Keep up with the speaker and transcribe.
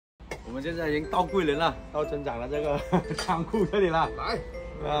我们现在已经到桂林了，到村长的这个仓库这里了。来，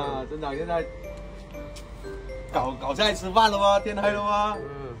啊，村长现在搞菜吃饭了吗？天黑了吗？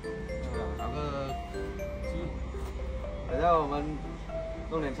搞个鸡。等下我们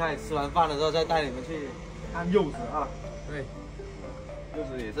弄点菜，吃完饭的时候再带你们去看柚子啊。对，柚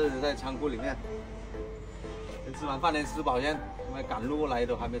子也是在仓库里面。先吃完饭，先吃饱先，因为赶路过来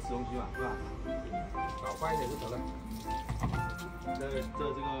都还没吃东西嘛，是吧？搞快一点就得了。这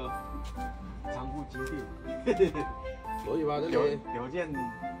个仓库基地，所以吧，这条里件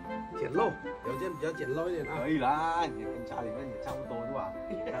简陋，条件比较简陋一点啊。可以啦，你跟家里面也差不多是吧？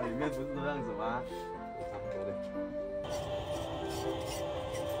家里面不是这样子吗？差不多的。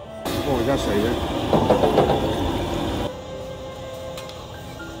过一下水呢。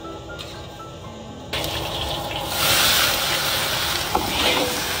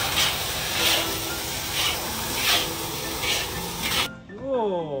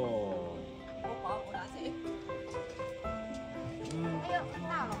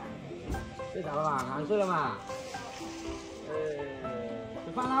睡着了吧？晚上睡了嘛？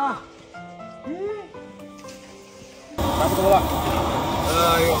吃饭了。差不多了。哎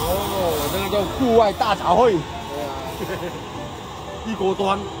呦，这个叫户外大杂烩。对啊。一锅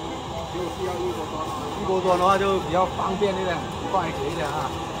端。就是要一锅端。一锅端的话就比较方便一点，快捷一点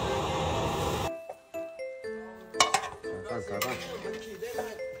啊。开饭。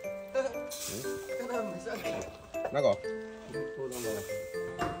那个。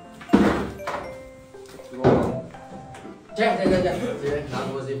这，直接拿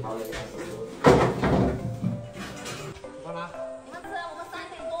东西跑了。干嘛？你们吃，我们3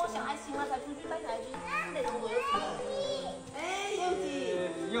点多，小孩醒了才出去带小孩去，4点钟左右吃的。哎，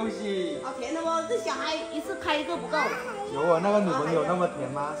柚子。好甜的哦，这小孩一次开一个不够。有我那个女朋友那么甜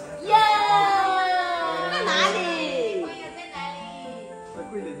吗？耶！在哪里？在哪里？在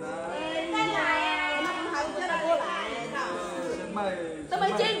桂林啊。在哪呀？那我们还不叫他过来。卖。都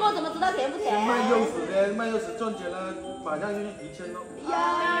没见过，怎么知道甜不甜？卖柚子的，卖柚子赚钱了，马上就去提签喽。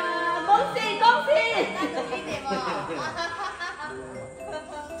呀，恭喜恭喜！那可以点哦。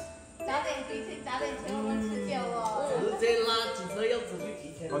早点提前，早点请我们吃酒哦。直接拉几车柚子去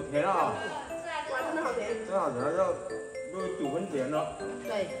提前。好甜啊！是啊，哇，真的好甜。这好甜，要9分甜了。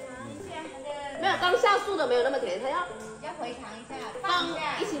对。没有刚下树的没有那么甜，它要回尝一下，放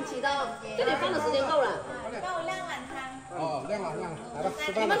1星期到，这里放的时间够了。帮我晾碗汤。哦，晾了，来吧，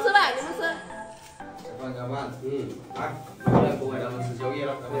吃饭。你们吃吧，你们吃。吃饭。来，现在不给他们吃宵夜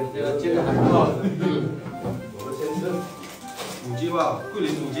了，这个煎的还不错。我们先吃母鸡吧，桂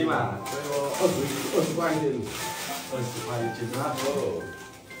林母鸡嘛，所以说20块一斤，20块一斤啊。哦。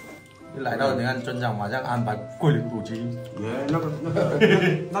一来到，你看村长马上安排桂林母鸡。耶，那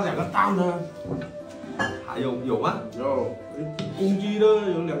2个蛋呢？还有吗？有，公鸡的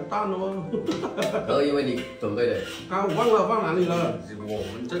有2蛋哦。因为你准备的。刚我忘了放哪里了。我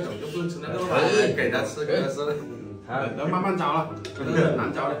们这种就不能吃那个，给他吃，给他吃。要慢慢找了，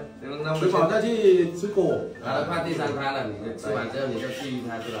难找的。那吃饱再去吃果。来了，快第3摊了，你吃完之后你就第1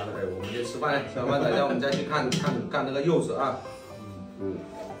摊去拿了。对，我们就吃饭，吃完饭等下我们再去看那个柚子啊。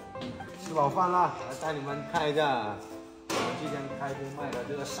吃饱饭了，来带你们看一下我们今天开封卖的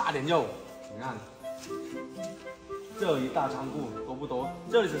这个沙田柚，你看。这一大仓库多不多？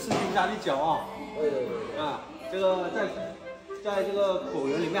这里是4斤加的酒啊。对。啊，这个在这个果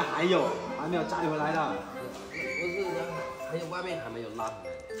园里面还没有摘回来的。不是的，还有外面还没有拉回来。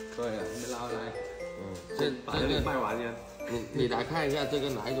对，还没拉回来。这把这个卖完先。你来看一下这个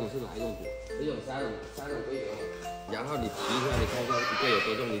哪一种是哪一种果？只有3种规格嘛。然后你提一下，你看一下一个有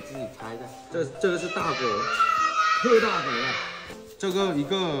多重，你自己猜一下。这个是大果，特大果啊。这个一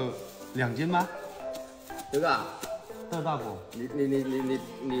个2斤吗？这个啊，特大果。你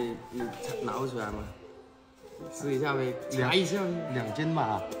拿不出来吗？试一下呗，查一下2斤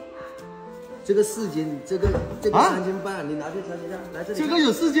吧。这个4斤，这个3斤半，你拿去称一下，来这里。这个有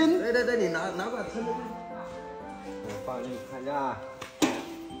4斤？对，你拿把称的。我放进去看一下。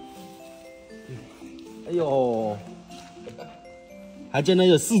哎呦，还真的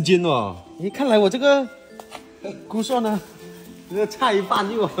有4斤哦！咦，看来我这个估算呢，这个差一半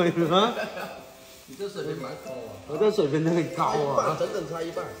就啊。你这水平蛮高啊！我这水平很高啊，整整差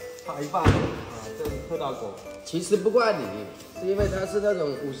一半。差一半啊！这是特大果。其实不怪你，是因为它是那种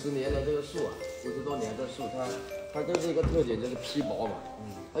50年的这个树啊，50多年的树，它就是一个特点，就是皮薄嘛。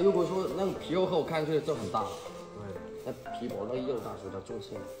它如果说那种皮又厚，看上去就很大了。对，那皮薄那个柚大，所以它重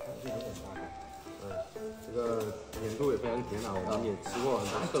心看上去有点大。这个甜度也非常甜啊，我们也吃过很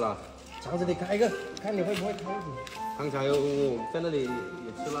多次了。肠子你开一个，看你会不会开一刚才我在那里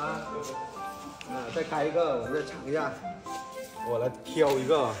也吃了，再开一个，我们再尝一下。我来挑一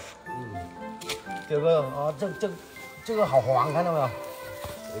个，哥哥啊，这个好黄，看到没有？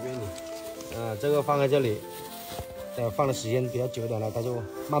随便你。这个放在这里，放的时间比较久一点了，它就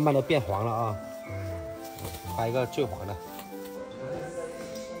慢慢的变黄了啊。拍一个最黄的。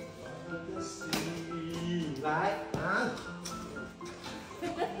来啊！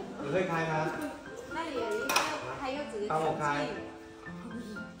你会开吗？那里有一个开柚子的帮我开。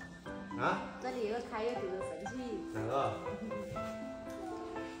啊？这里有个开柚子的神器。哪个？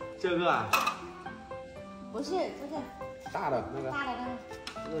这个啊？不是这个大的那个。大的那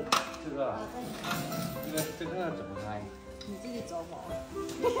个。这个。这个怎么开？你自己琢磨。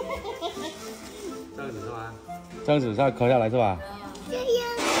这样子是吗？这样子再磕下来是吧？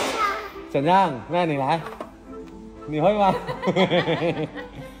怎样？那你来，你会吗？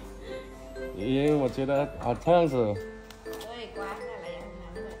因为我觉得啊，这样子。对，刮下来呀，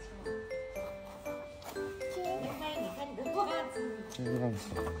拿过去。因为你看你的袜子。这样子。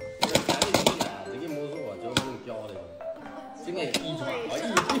这个魔术啊，就用胶的，这个一传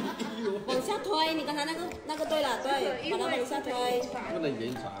往下推，你刚才那个对了，对，把它往下推，不能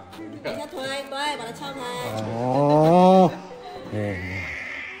延长，往下推，对，把它撬开。哦，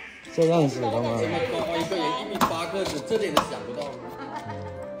这样子的吗？这么高一个人1米8个子，这点都想不到。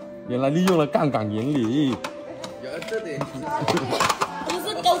原来利用了杠杆原理。有这点。不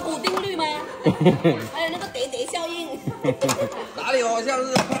是勾股定律吗？还有那个叠叠效应。哪里好像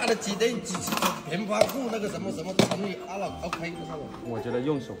是怕的几平方户那个什么乘以2了 ，OK。我觉得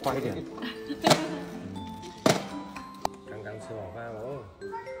用手快一点。刚刚吃饱饭哦。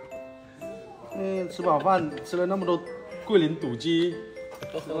吃饱饭吃了那么多桂林土鸡，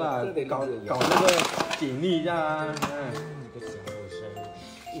是吧？搞那个解腻一下啊。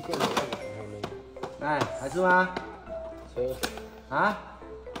来，还吃吗？吃。啊？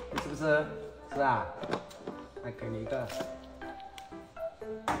你吃不吃？吃啊？来，给你一个。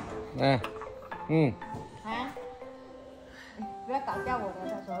来，啊！不要搞掉我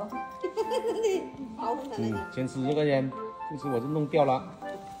的，他说。保护它那个。先吃这个先，这次我就弄掉了。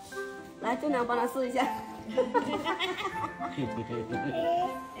来，正娘帮他试一下。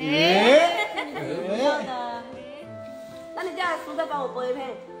那你叫叔再帮我剥一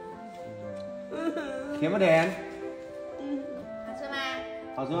片。甜不甜？好吃吗？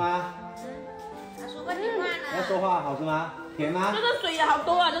好吃吗？他说过你话呢。要说话，好吃吗？甜吗？这个水也好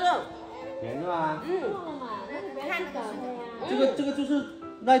多啊，这个。甜是吗？看那个水。这个就是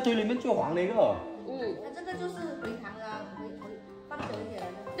那一堆里面最黄的一个。那这个就是回糖啊，放久一点的。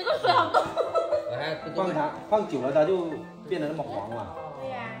这个水好多。放久了它就变得那么黄了。对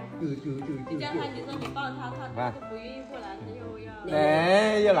呀。你叫他，你说你抱他，他都不愿意过来，他又要。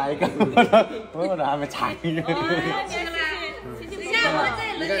哎，又来一个，我的还没尝一个。等一下，我们这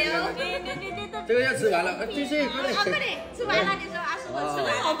里轮流。这个要吃完了，继续快点。快点，吃完了你说阿叔我吃完。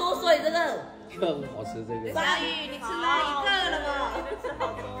好多水这个。更好吃这个。小雨，你吃了一个了吗？吃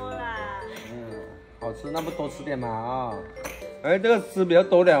好多啦。好吃，那不多吃点嘛啊。哎，这个汁比较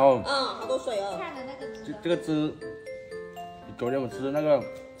多点哦。好多水哦。看了那个汁。这个汁比昨天我吃的那个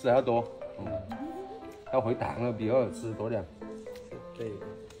汁还要多，要回糖了，比我吃多点。对，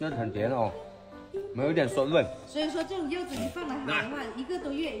那很甜哦，没有一点酸味。所以说这种柚子你放了好的话，1个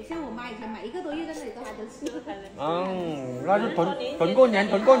多月，像我妈以前买1个多月在那里都还能吃。那就囤过年，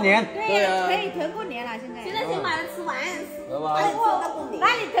囤过年。对呀，可以囤过年了，现在。现在先买了吃完，知道吧？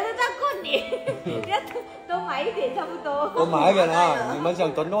那你囤得到过年？要多买一点差不多。多买一点啊！你们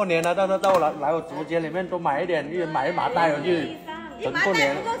想囤过年的，到我来我直播间里面多买一点，一人买一麻袋回去。一麻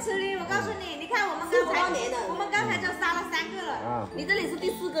袋不够吃的，我告诉你，你看我们刚才就杀了3个了。你这里是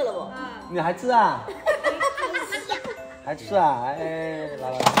第4个了不？你还吃啊？还吃啊？哎，来，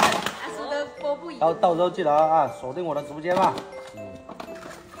阿叔的波不赢。到时候记得啊，锁定我的直播间吧。